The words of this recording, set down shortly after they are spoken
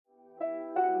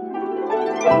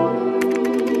What's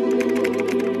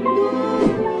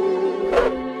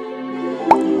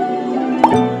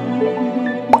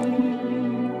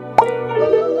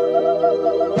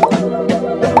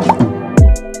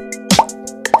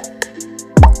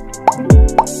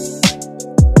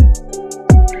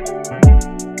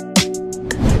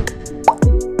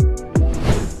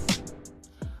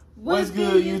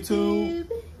good, YouTube?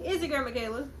 It's your girl,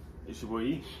 Michaela. It's your boy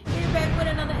E. We're back with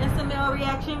another SML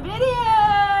reaction video.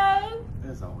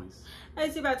 As always.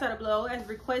 Let's see if I try to blow. As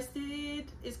requested,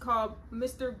 it's called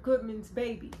Mr. Goodman's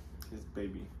Baby. His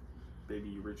baby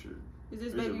Richard. Is this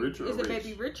Is baby it Richard is or it Rich?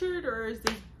 baby Richard, or is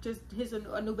this just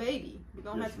a new baby? We're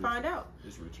gonna have to find out.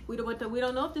 It's Richard. We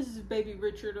don't know if this is baby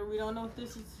Richard, or we don't know if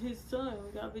this is his son.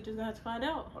 We just gonna have to find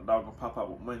out. My dog gonna pop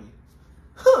out with money.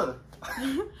 Huh.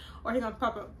 Or he gonna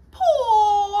pop up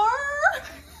poor.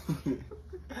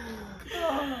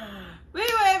 But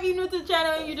anyway, if you're new to the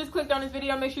channel and you just clicked on this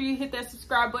video, make sure you hit that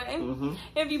subscribe button.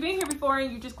 If you've been here before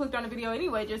and you just clicked on the video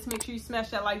anyway, just make sure you smash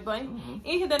that like button and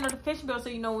hit that notification bell so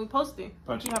you know when we post it.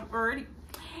 If you haven't already.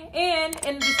 And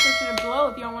in the description below,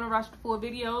 if you don't want to watch the full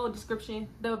video,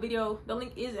 the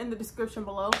link is in the description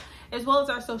below, as well as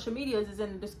our social medias is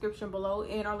in the description below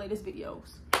and our latest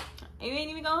videos. And we ain't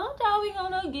even gonna hold y'all, we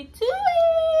gonna get to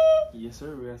it. Yes,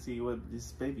 sir. We gotta see what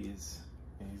this baby is.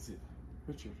 And is it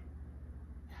Richard?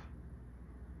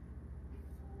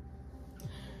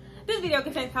 This video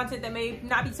contains content that may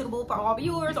not be suitable for all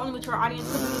viewers, only mature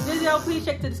audience. Within this video, please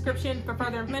check the description for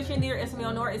further information. Neither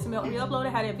SML nor SML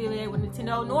Reuploaded had an affiliate with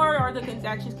Nintendo, nor are the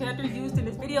actions characters used in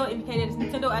this video indicated as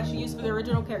Nintendo actually used for the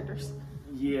original characters.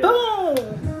 Yeah. Boom!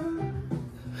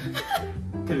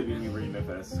 Could have been me reading that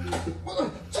fast.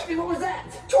 Jeffy, what was that?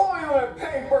 Toilet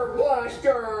paper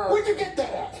blaster! Where'd you get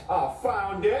that at? I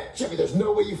found it. Jeffy, there's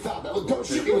no way you found that. Look, don't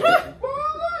shoot me with it. Well,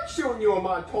 I'm not shooting you with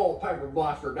my toilet paper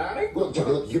blaster, Daddy. Look, Jeffy,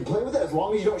 look, you can play with it as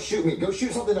long as you don't shoot me. Go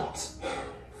shoot something else.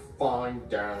 Fine,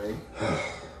 Daddy.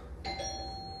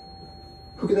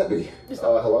 Who could that be?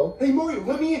 Hello? Hey, Mario,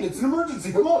 let me in. It's an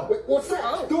emergency. Come on. Wait, what's that?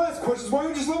 Oh. Don't ask questions,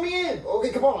 Mario. Just let me in.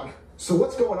 Okay, come on. So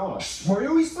what's going on? Shh,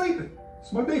 Mario, he's sleeping.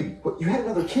 It's my baby. What, you had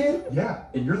another kid? Yeah,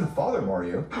 and you're the father,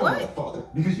 Mario. How am I the father?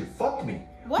 Because you fucked me.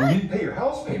 What? You didn't pay your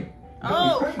house payment. You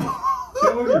got me pregnant.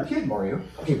 Get over your kid, Mario.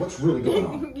 Okay, what's really going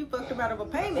on? You fucked him out of a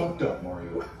payment. Fucked up,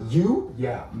 Mario. You?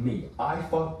 Yeah, me. I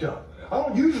fucked up. I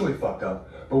don't usually fuck up,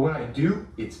 but when I do,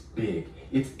 it's big.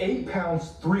 It's 8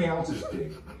 pounds, 3 ounces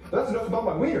big. That's enough about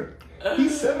my wiener.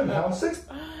 He's 7 pounds, 6.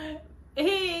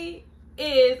 He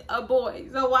is a boy.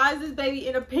 So why is this baby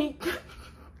in a pink?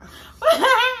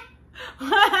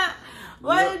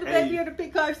 Why is the baby in a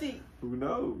pink car seat? Who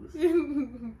knows?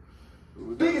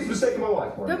 Biggest mistake of my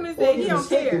life, Mario. Good mistake. He don't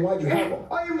care. Then why'd you have them?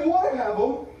 I didn't want to have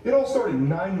them. It all started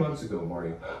 9 months ago,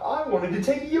 Mario. I wanted to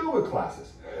take yoga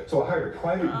classes. So I hired a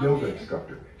private yoga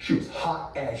instructor. She was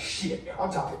hot as shit.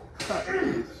 I'm talking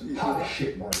hot as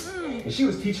shit, Mario. And she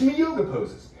was teaching me yoga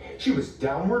poses. She was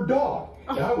downward dog,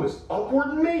 and I was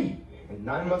upward me. And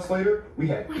 9 months later, we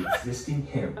had existing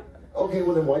him. Okay,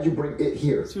 well then why'd you bring it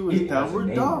here? She was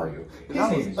downward dog. Mario. His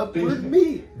name is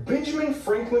Benjamin. Benjamin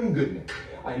Franklin Goodman.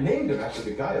 I named him after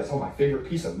the guy that saw my favorite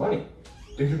piece of money,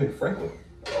 Benjamin Franklin.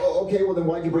 Oh, okay, well then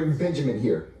why'd you bring Benjamin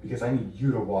here? Because I need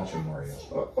you to watch him, Mario.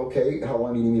 Okay, how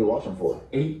long do you need me to watch him for?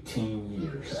 18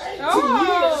 years. 18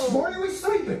 years? Mario is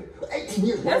sleeping. 18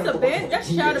 years?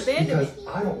 That's child abandonment. Because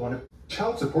I don't want to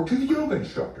child support to the yoga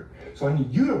instructor. So I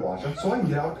need you to watch him so I can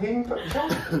get out paying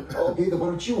child support. Okay, then why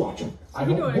don't you watch him? I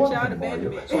don't want him,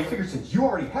 Mario. So I figured since you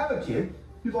already have a kid,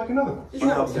 you'd like another one. It's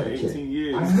not 18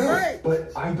 years. I know,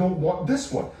 but I don't want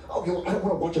this one. Okay, well, I don't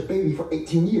want to watch a baby for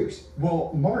 18 years.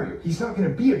 Well, Mario, he's not going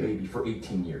to be a baby for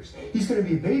 18 years. He's going to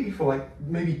be a baby for like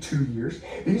maybe 2 years.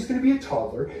 Then he's going to be a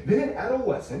toddler, then an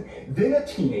adolescent, then a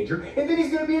teenager, and then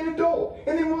he's going to be an adult.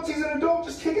 And then once he's an adult,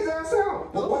 just kick his ass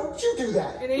out. Well, why don't you do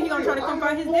that? And then he's going to try to come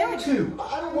find his dad.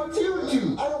 I don't want you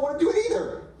to. I don't want to do it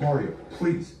either. Mario,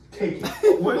 please. Take it.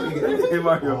 Hey,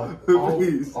 Mario,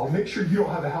 please. I'll make sure you don't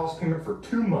have a house payment for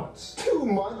 2 months. 2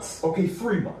 months? Okay,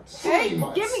 3 months. Hey, 3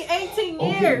 months. give me 18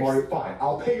 years. Okay, Mario, fine.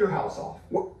 I'll pay your house off.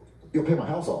 What? You'll pay my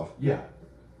house off? Yeah.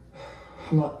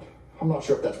 I'm not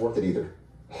sure if that's worth it either.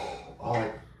 All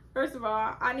right. First of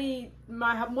all, I need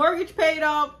my mortgage paid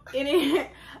off, and then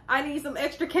I need some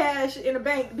extra cash in the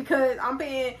bank because I'm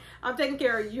taking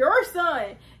care of your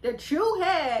son that you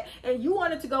had, and you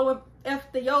wanted to go and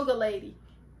F the yoga lady.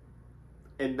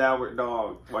 And downward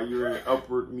dog while you're in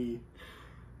upward me.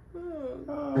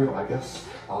 I guess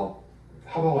how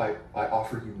about I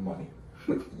offer you money?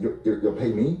 You'll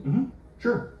pay me? Mm-hmm.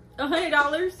 Sure.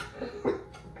 $100.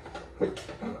 Wait,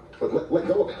 let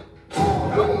go of it.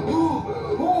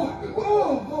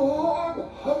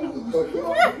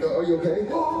 Are you okay?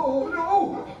 Oh,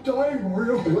 no! I'm dying,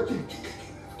 Mario. What?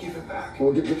 Give it back.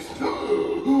 Well, give it.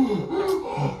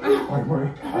 All right,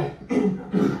 Mario.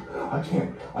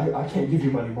 I can't give you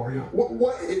money, Mario.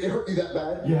 What? It hurt you that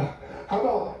bad? Yeah. How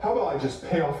about I just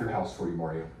pay off your house for you,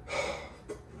 Mario?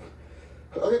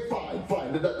 Okay,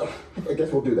 fine. I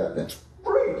guess we'll do that then.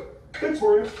 Great. Thanks,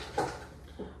 Mario.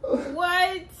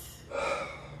 What?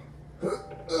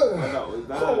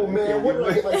 Oh man, what did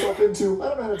I get myself into? I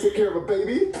don't know how to take care of a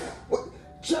baby. What?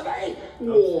 Jeffy!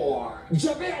 War!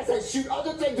 Jeffy, I said shoot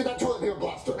other things with that toilet paper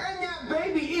blaster. And that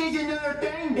baby is another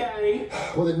thing, Daddy.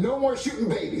 Well, then no more shooting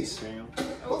babies. Damn.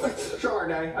 Sorry,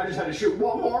 Daddy. I just had to shoot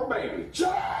one more baby.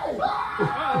 Jeffy!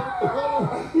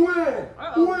 Win!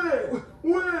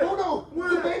 Oh no!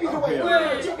 The baby's away!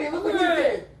 Jeffy, look what you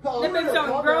did! That makes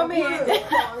some grown man.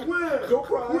 Don't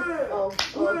cry. I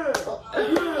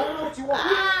don't know what you want.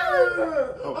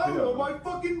 I want my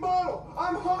fucking bottle.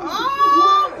 I'm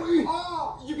hungry.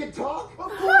 You can talk?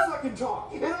 Of course I can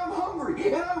talk. And I'm hungry.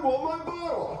 And I want my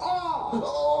bottle.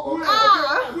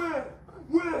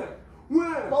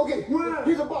 Okay,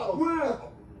 here's a bottle.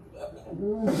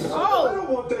 I don't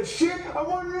want that shit. I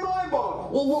want my bottle.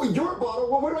 Well, your bottle?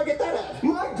 Well, where do I get that at?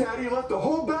 My daddy left a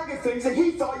whole bag of things that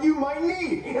he thought you might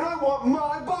need, and I want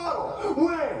my bottle.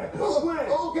 Win.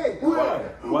 Okay.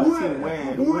 Why is he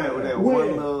win with that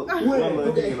one little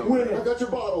Okay, thing? I got your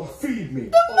bottle. Feed me.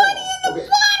 The money in the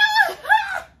bottle!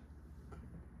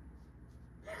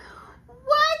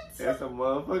 What? That's some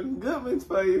motherfucking Goodman'S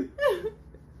for you.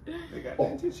 They got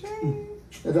that to change.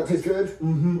 Does that taste good?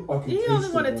 Mm-hmm. He only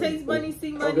want to taste money,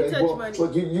 see money, touch money.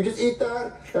 Look, you just eat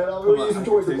that, and I'll give you some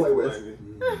toys to play with.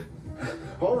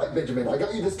 All right, Benjamin, I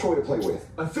got you this toy to play with.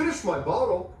 I finished my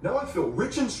bottle. Now I feel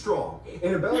rich and strong.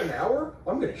 In about an hour,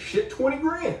 I'm gonna shit 20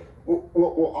 grand.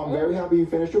 Well, I'm very happy you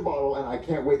finished your bottle, and I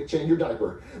can't wait to change your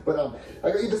diaper. But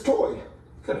I got you this toy.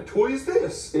 What kind of toy is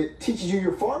this? It teaches you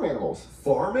your farm animals.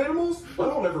 Farm animals? I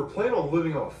don't ever plan on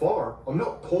living on a farm. I'm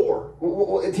not poor.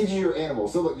 Well, it teaches you your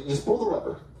animals. So look, just pull the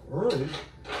lever. All right.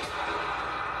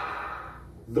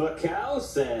 The cow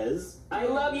says, I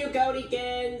love you,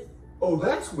 Godykins. Oh,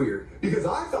 that's weird, because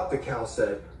I thought the cow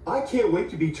said, I can't wait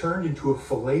to be turned into a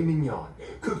filet mignon,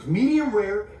 cooked medium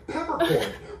rare,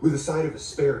 peppercorn, with a side of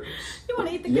asparagus. You want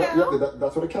to eat the cow? Yep,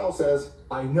 that's what a cow says.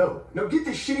 I know. Now get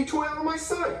this shitty toy out of my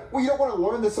sight. Well, you don't want to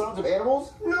learn the sounds of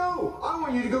animals? No, I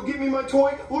want you to go get me my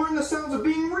toy, learn the sounds of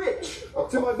being rich.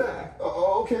 It's in my bag.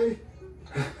 Okay.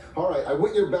 All right, I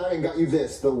went in your bag and got you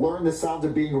this, the Learn the Sounds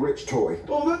of Being Rich toy.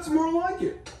 Oh, that's more like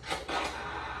it.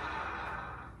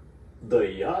 The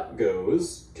yacht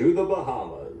goes to the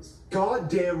Bahamas.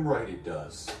 Goddamn right it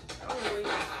does.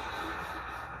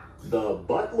 The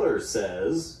butler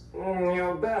says,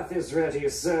 your bath is ready,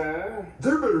 sir.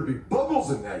 There better be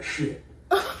bubbles in that shit.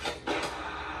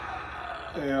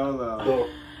 Hell no.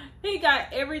 He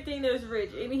got everything that's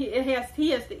rich, and he has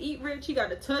to eat rich. He got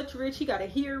to touch rich. He got to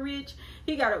hear rich.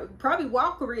 He got to probably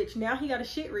walk rich. Now he got to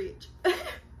shit rich. Ooh,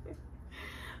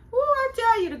 I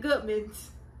tell you, the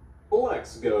Goodman'S.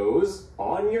 Flex goes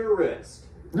on your wrist.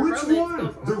 Which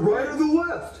one? The right or the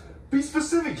left? Be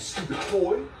specific, stupid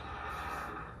toy.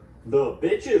 The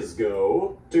bitches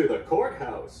go to the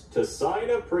courthouse to sign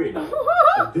a prenup.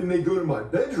 And then they go to my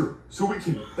bedroom so we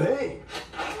can bang.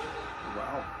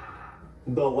 Wow.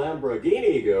 The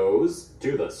Lamborghini goes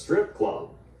to the strip club.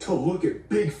 To look at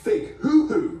big fake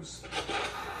hoo-hoos.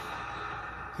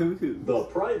 The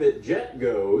private jet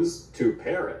goes to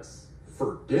Paris.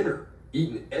 For dinner,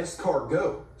 eating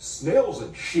escargot, snails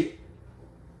and shit.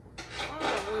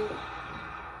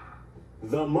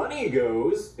 The money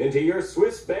goes into your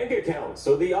Swiss bank account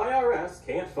so the IRS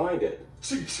can't find it.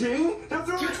 Ching-ching? Now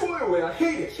throw the toy away, I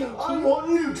hate it. I want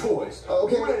new toys.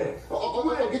 Okay, Win.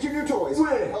 I'll get you new toys.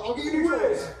 Win. I'll get you new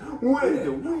toys.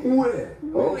 Win.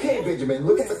 Okay, Benjamin,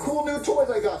 look at the cool new toys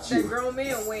I got That you. grown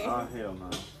man win. Oh, hell no.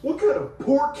 What kind of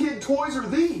poor kid toys are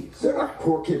these? They're not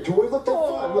poor kid toys. Look, they're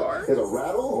fun. Look, there's a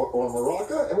rattle or a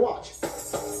maraca, and watch.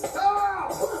 Ow!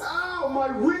 Ow! My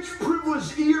rich,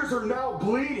 privileged ears are now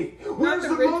bleeding. Where's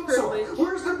the rich Mozart? privilege.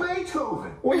 Where's the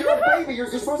Beethoven? Well, you're a baby. You're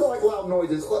supposed to like loud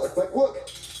noises. Look.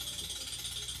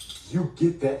 You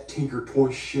get that Tinker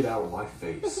Toy shit out of my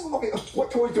face. Okay, what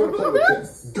toys do you want to play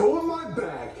with then? Go in my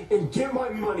bag and get my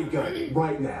money gun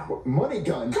right now. Money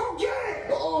gun? Go get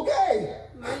it! Okay.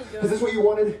 Money gun. Is this what you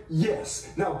wanted? Yes.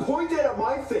 Now point that at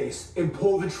my face and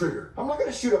pull the trigger. I'm not going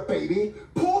to shoot a baby.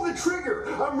 Pull the trigger.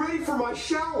 I'm ready for my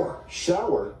shower.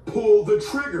 Shower? Pull the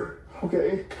trigger.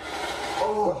 Okay.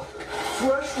 Oh,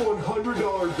 fresh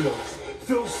 $100 bills.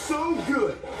 Feels so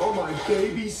good on my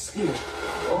baby skin.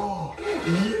 Oh,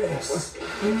 yes.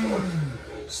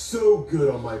 so good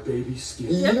on my baby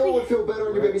skin. You know what would feel better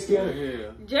on your baby skin?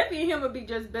 Yeah. Jeffy and him would be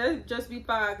just be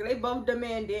fine. 'Cause they both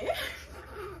demanding.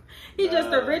 He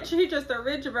just a rich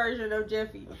version of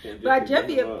Jeffy. But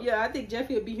Jeffy, I think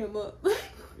Jeffy would beat him up.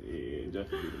 Yeah,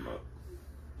 Jeffy beat him up.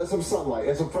 And some sunlight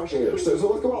and some fresh air. So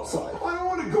let's go outside. I don't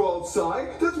want to go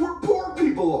outside. That's where poor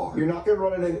people are. You're not going to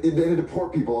run into poor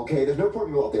people, okay? There's no poor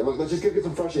people out there. Look, let's just go get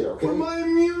some fresh air, okay? But my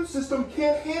immune system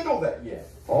can't handle that yet.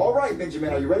 All right,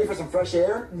 Benjamin, are you ready for some fresh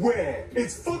air? When?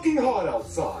 It's fucking hot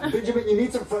outside. Benjamin, you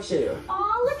need some fresh air.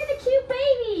 Aw, look at the cute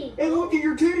baby. And look at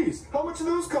your titties. How much do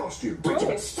those cost you?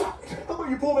 Benjamin, stop. How about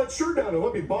you pull that shirt down and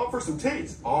let me bomb for some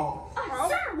titties? Oh.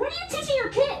 Sir, what are you teaching your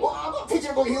kid? Well, I'm not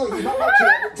teaching him to heal. He's not my kid.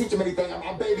 I didn't teach him anything.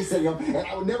 I'm babysitting him, and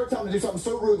I would never tell him to do something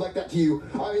so rude like that to you.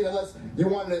 I mean, unless you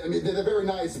wanted to. I mean, they're very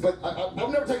nice, but I've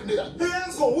never taken him to do that. Hey,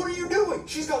 asshole, what are you doing?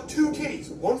 She's got 2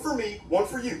 titties. One for me, one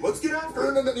for you. Let's get after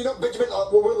her. No, you know, Benjamin,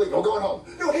 we're leaving. We're going home.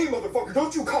 No, hey, motherfucker,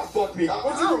 don't you cockblock me.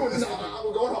 What's you doing this?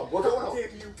 We're going home. We're going home.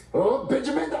 Damn you. Oh,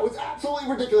 Benjamin, that was absolutely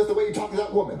ridiculous the way you talked to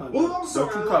that woman. Well, I'm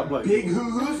sorry. Don't you I like cockblock big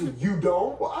hoo-hoos and you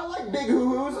don't. Well, I like big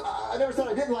hoo-hoos. I never said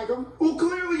I didn't like them. Well,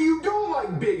 clearly you don't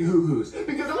like big hoo-hoos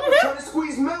because I was trying to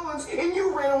squeeze melons and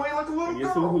you ran away like a little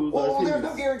Yes, girl. hoo-hoos Well, are there's no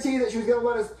titties. guarantee that she was going to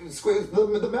let us squeeze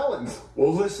the melons.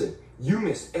 Well, listen, you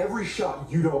miss every shot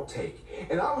you don't take.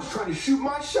 And I was trying to shoot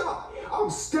my shot. I'm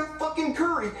Steph fucking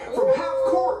Curry from half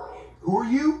court. Who are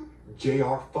you?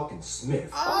 J.R. fucking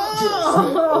Smith.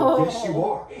 Oh, yes, you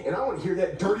are. And I want to hear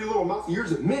that dirty little mouth of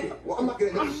yours admit it. Well, I'm not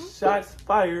going to... Shots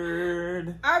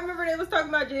fired. I remember they was talking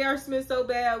about J.R. Smith so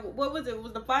bad. What was it?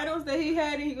 Was the finals that he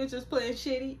had and he was just playing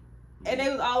shitty? And they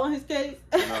was all on his case?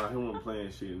 Nah, he wasn't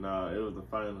playing shit. Nah, it was the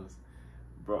finals.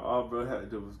 Bro, all bro had to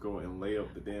do was go and lay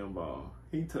up the damn ball.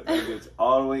 He took that bitch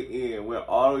all the way in, went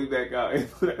all the way back out, and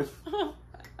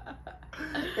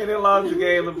then lost the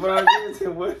game. LeBron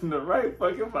James wasn't the right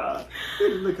fucking ball. He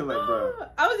was looking like, bro.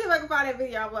 I'm gonna see if I can find that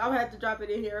video. I'm gonna have to drop it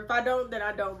in here. If I don't, then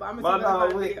I don't. But I'm My gonna see if I dog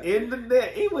can went find the video. in the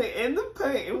net. He went in the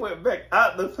paint and went back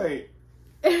out the paint.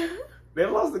 They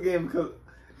lost the game because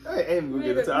I ain't gonna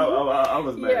get it. I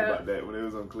was mad about that when it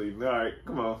was on Cleveland. All right,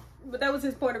 come on. But that was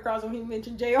his point across when he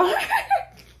mentioned JR.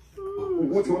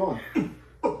 What's going on?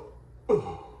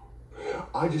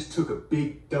 I just took a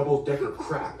big double-decker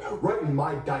crap right in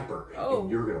my diaper, Oh.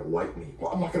 and you're gonna wipe me.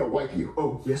 Well, I'm not going to wipe you.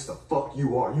 Oh, yes, the fuck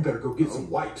you are. You better go get some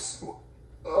wipes. Well,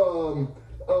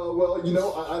 you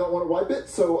know, I don't want to wipe it,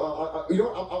 so, you know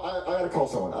what, I got to call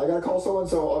someone. I got to call someone,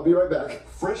 so I'll be right back.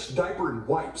 Fresh diaper and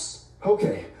wipes.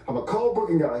 Okay, I'm going to call a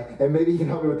booking guy, and maybe he can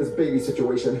help me with this baby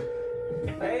situation.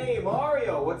 Hey,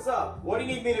 Mario, what's up? What do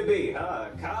you need me to be, huh?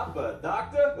 A cop, a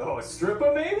doctor? Oh, a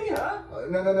stripper, maybe, huh?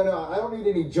 No. I don't need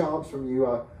any jobs from you.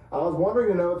 I was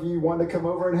wondering to know if you wanted to come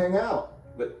over and hang out.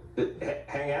 But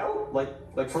hang out?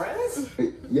 Like friends?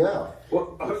 Yeah.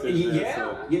 Well, I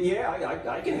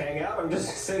can hang out. I'm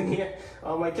just sitting here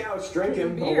on my couch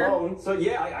drinking Beer. alone. So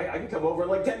yeah, I can come over in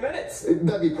like 10 minutes.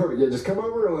 That'd be perfect. Yeah, just come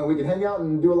over and we can hang out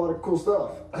and do a lot of cool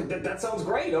stuff. That sounds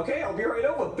great. Okay, I'll be right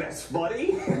over, best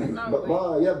buddy.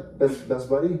 Best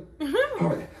buddy. All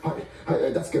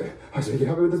right, that's good. All right, so you can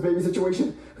help me with this baby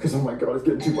situation? Because, oh my God, it's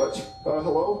getting too much.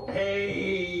 Hello?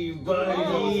 Hey,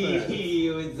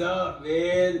 buddy. What's up,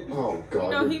 man? Oh, God. You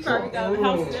know, he probably got a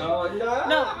house now. Oh, no.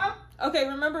 No. Okay,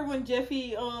 remember when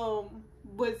Jeffy,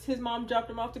 was his mom dropped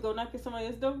him off to go knock at somebody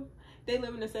else's door? They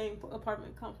live in the same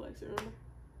apartment complex, remember?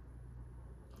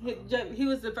 He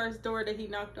was the first door that he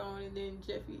knocked on, and then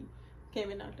Jeffy came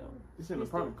and knocked on. It's in an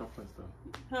apartment complex, though.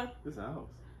 Huh? It's a house.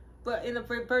 But in the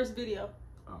first video.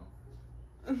 Oh.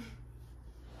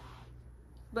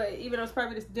 But even though it's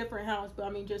probably this different house, but I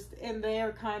mean, just in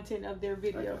their content of their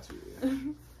video. I got you, yeah.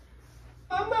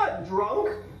 I'm not drunk.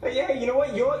 Yeah, you know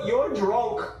what? You're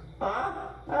drunk, huh?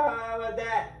 How about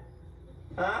that?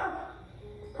 Huh?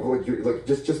 Look,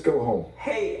 just go home.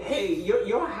 Hey,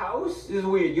 your house is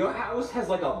weird. Your house has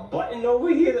like a button over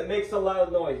here that makes a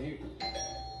loud noise.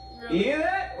 You hear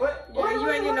that? What? Yeah, you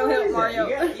ain't get no help, is that? Mario.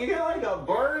 You got like a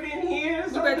bird in here?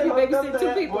 You better be babysitting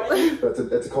 2 people.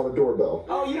 That's called a doorbell.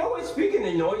 Oh, you know what? Speaking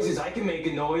of noises, I can make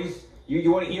a noise.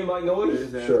 You want to hear my noise?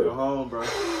 His ass Sure. Go home, bro.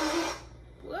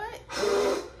 What?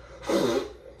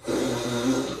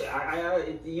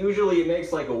 Usually it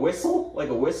makes like a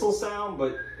whistle sound,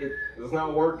 but it's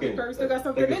not working. Probably still got I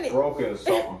something think in it's it. broken or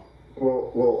something.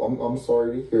 Well, I'm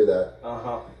sorry to hear that.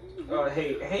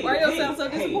 Hey. Mario sounds so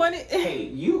disappointed. Hey,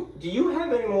 do you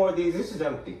have any more of these? This is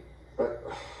empty.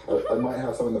 I might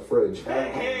have some in the fridge.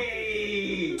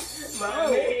 Hey,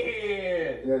 my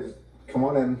man. Yeah, just come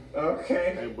on in.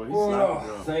 Okay. Hey, boy, he's sloppy,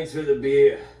 bro. Thanks for the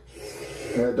beer.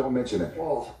 Yeah, don't mention it.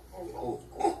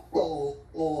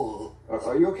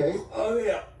 Are you okay? Oh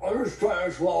yeah, I'm just trying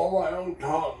to swallow my own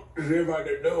tongue to see if I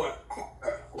can do it.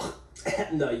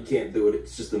 No, you can't do it.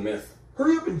 It's just a myth.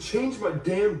 Hurry up and change my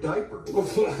damn diaper.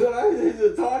 It's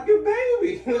a talking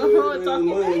baby.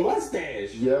 Talking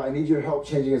Mustache. Yeah, I need your help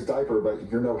changing his diaper, but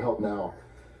you're no help now.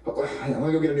 I'm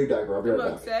gonna go get a new diaper. I'll be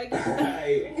right back.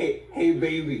 Hey,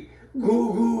 baby.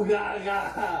 Goo goo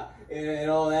gaga and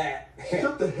all that.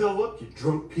 Shut the hell up, you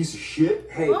drunk piece of shit.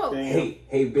 Hey,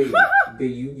 baby.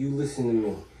 Baby, you listen to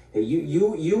me. Hey,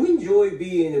 you enjoy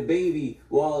being a baby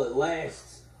while it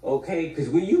lasts, okay? Because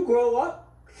when you grow up,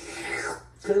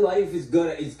 life is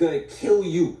gonna kill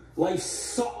you. Life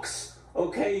sucks,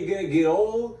 okay? You're gonna get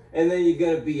old, and then you're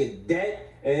gonna be in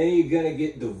debt, and then you're gonna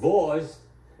get divorced,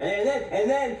 and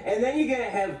then you're gonna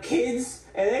have kids,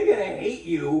 and they're gonna hate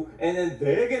you, and then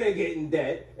they're gonna get in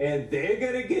debt, and they're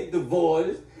gonna get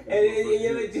divorced, and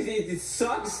it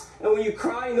sucks. And when you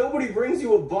cry, nobody brings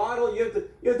you a bottle. You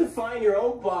have to find your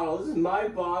own bottle. This is my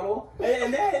bottle.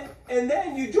 And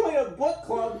then you join a book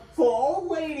club for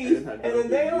old ladies, and then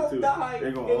they all die,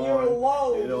 and you're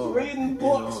alone just reading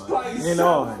books by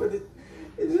yourself.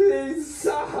 It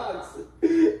sucks.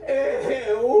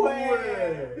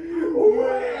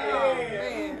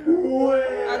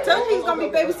 I told you he's gonna be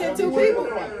babysitting 2 people.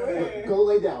 Go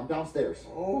lay down downstairs.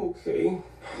 Okay.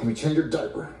 Let me change your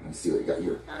diaper. Let me see what you got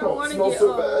here. I don't want it to smells get so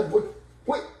old. bad.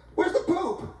 Wait, where's the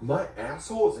poop? My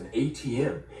asshole is an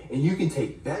ATM, and you can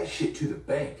take that shit to the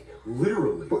bank.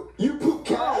 Literally. But you poop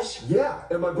cash? Yeah,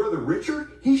 and my brother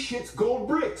Richard, he shits gold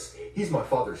bricks. He's my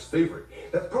father's favorite.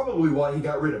 That's probably why he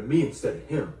got rid of me instead of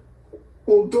him.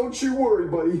 Well, don't you worry,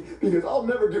 buddy, because I'll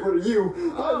never get rid of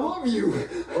you. I love you.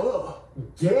 Ugh,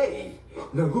 gay.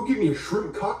 Now go get me a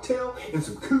shrimp cocktail and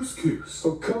some couscous.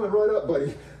 So coming right up,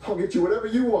 buddy. I'll get you whatever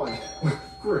you want.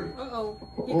 Great.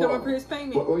 He coming for his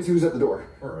payment. Let me see who's at the door.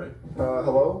 All right.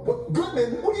 Hello?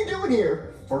 Goodman, what are you doing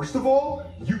here? First of all,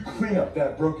 you clean up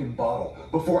that broken bottle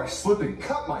before I slip and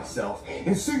cut myself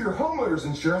and sue your homeowner's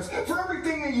insurance for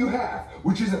everything that you have,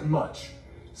 which isn't much.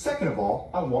 Second of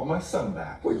all, I want my son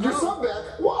back. Wait, your son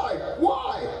back? Why?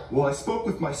 Why? Well, I spoke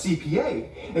with my CPA,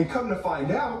 and come to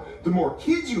find out, the more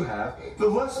kids you have, the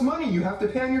less money you have to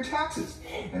pay on your taxes.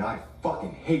 And I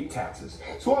fucking hate taxes,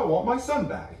 so I want my son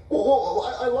back. Well,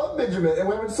 I love Benjamin, and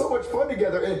we're having so much fun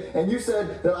together, and you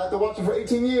said that I have to watch him for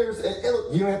 18 years, and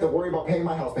look, you don't have to worry about paying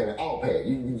my house payment. I'll pay it.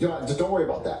 You just don't worry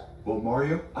about that. Well,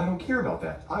 Mario, I don't care about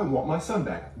that. I want my son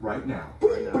back right now.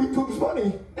 But he poops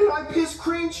money. And I piss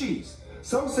cream cheese.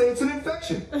 Some say it's an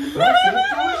infection, but I say it's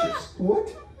delicious.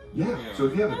 What? Yeah, so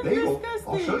if you have a bagel,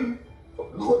 I'll show you.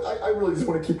 Look, I really just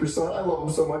want to keep your son. I love him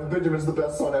so much. Benjamin's the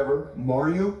best son ever.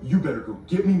 Mario, you better go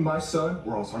get me my son,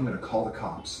 or else I'm gonna call the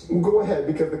cops. Well, go ahead,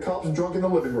 because the cops are drunk in the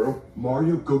living room.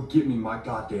 Mario, go get me my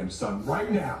goddamn son right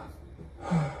now.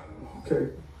 Okay.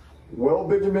 Well,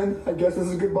 Benjamin, I guess this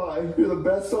is goodbye. You're the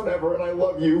best son ever, and I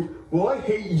love you. Well, I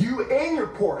hate you and your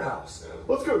poorhouse.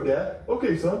 Let's go, Dad.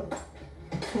 Okay, son.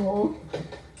 Oh.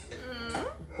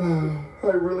 I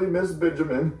really miss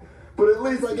Benjamin, but at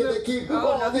least I get to keep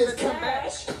all this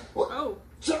cash. Oh.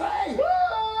 Jeffy!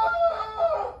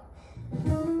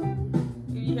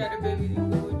 You had a baby, then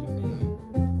what would you name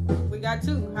it? We got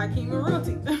 2, Hakeem and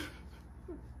Royalty.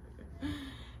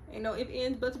 Ain't no ifs,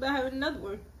 ands, buts about having another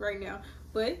one right now.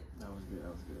 But That was good.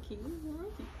 Hakeem and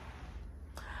Royalty.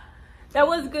 That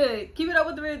was good. Keep it up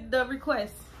with the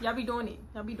requests. Y'all be doing it.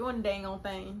 Y'all be doing the dang on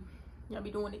thing. Y'all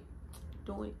be doing it.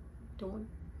 Doing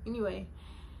it. Anyway.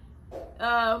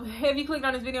 If you clicked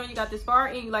on this video and you got this far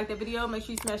and you like that video, make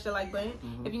sure you smash that like button.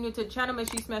 If you're new to the channel, make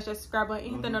sure you smash that subscribe button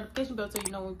and hit that notification bell so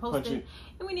you know when we post it.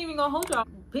 And we ain't even gonna hold y'all.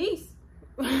 Peace.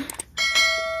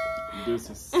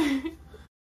 Deuces.